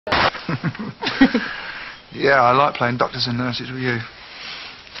Yeah, I like playing doctors and nurses with you.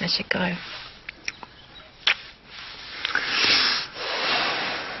 I should go.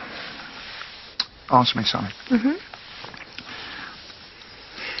 Answer me something. Mm-hmm.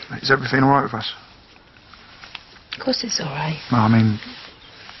 Is everything alright with us? Of course it's alright. No, I mean,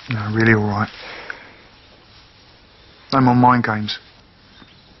 really alright. No more mind games.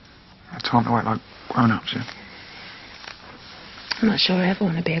 Time to act like grown-ups, yeah? I'm not sure I ever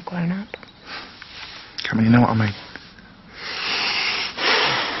want to be a grown-up. Come on, you know what I mean.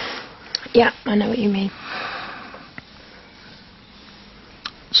 Yeah, I know what you mean.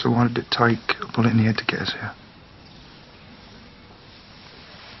 So why did it take a bullet in the head to get us here?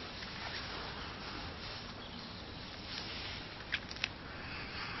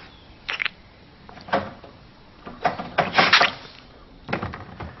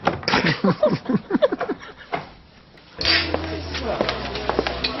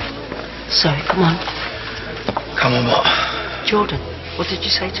 Sorry, come on. Come on, what? Jordan, what did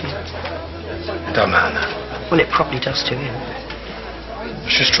you say to him? It don't matter now. Well, it probably does to him. I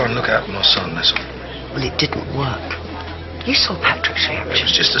was just trying to look out for my son, that's all. Well, it didn't work. You saw Patrick's It reaction.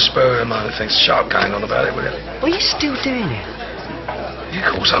 was just a spur of the moment thing. Shut up going on about it, will you? Well, you're still doing it. You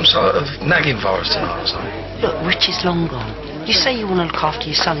caught some sort of nagging virus tonight or something? Look, Rich is long gone. You say you want to look after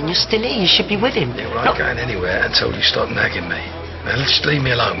your son and you're still here. You should be with him. Yeah, well, I ain't going anywhere until you stop nagging me. Now, just leave me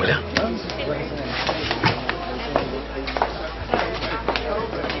alone, will you?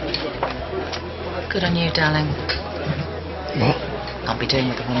 Good on you, darling. What? Can't be doing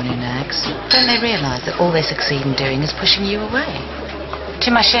with a woman who nags. Don't they realise that all they succeed in doing is pushing you away? To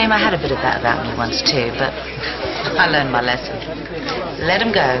my shame, I had a bit of that about me once too, but I learned my lesson. Let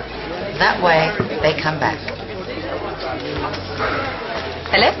them go. That way, they come back.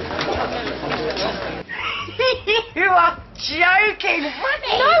 Hello? You are joking,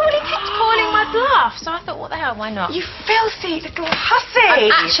 Ronnie. No, well, he kept calling my bluff, so I thought, what the hell, why not? You filthy little hussy.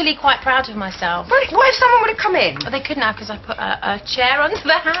 I'm actually quite proud of myself. What if someone would have come in? Well, they couldn't have because I put a chair under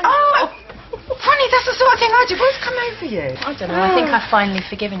the handle. Oh, Ronnie, that's the sort of thing I do. What's come over you? I don't know. I think I've finally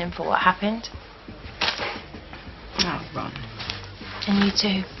forgiven him for what happened. Oh, Ron. And you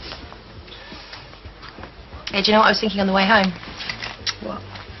too. Hey, do you know what I was thinking on the way home? What?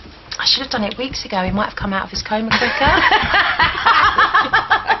 I should have done it weeks ago. He might have come out of his coma quicker.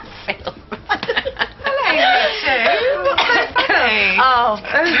 Hello, you two. What's so funny? Oh,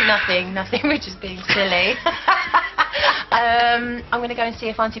 nothing. We're just being silly. I'm going to go and see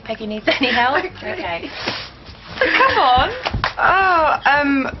if Auntie Peggy needs any help. Okay. Come on. Oh,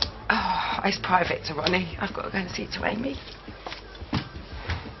 it's private to Ronnie. I've got to go and see to Amy.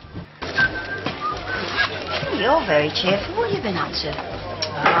 You're very cheerful. What have you been up to?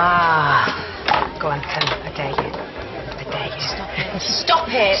 Go on, tell me. I dare you. I dare you. Stop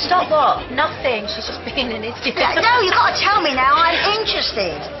it. Stop what? Nothing. She's just being an idiot. No, you've got to tell me now. I'm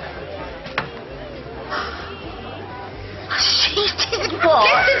interested. She did what?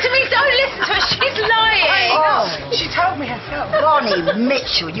 Listen to me. Don't listen to her. She's lying. Oh, She told me herself. Ronnie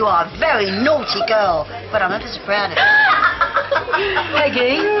Mitchell, you are a very naughty girl, but I'm ever so proud of you.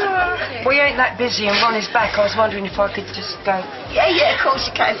 Peggy, we ain't that busy and Ronnie's back. I was wondering if I could just go. Yeah, of course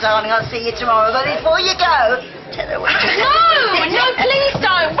you can, darling. I'll see you tomorrow. But before you go, tell her what to do. No, please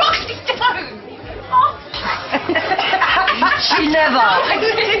don't. Roxy, don't. She never. I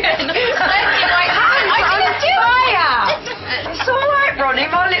didn't do it. It's all right, Ronnie.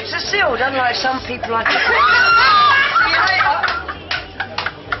 My lips are sealed, unlike some people I...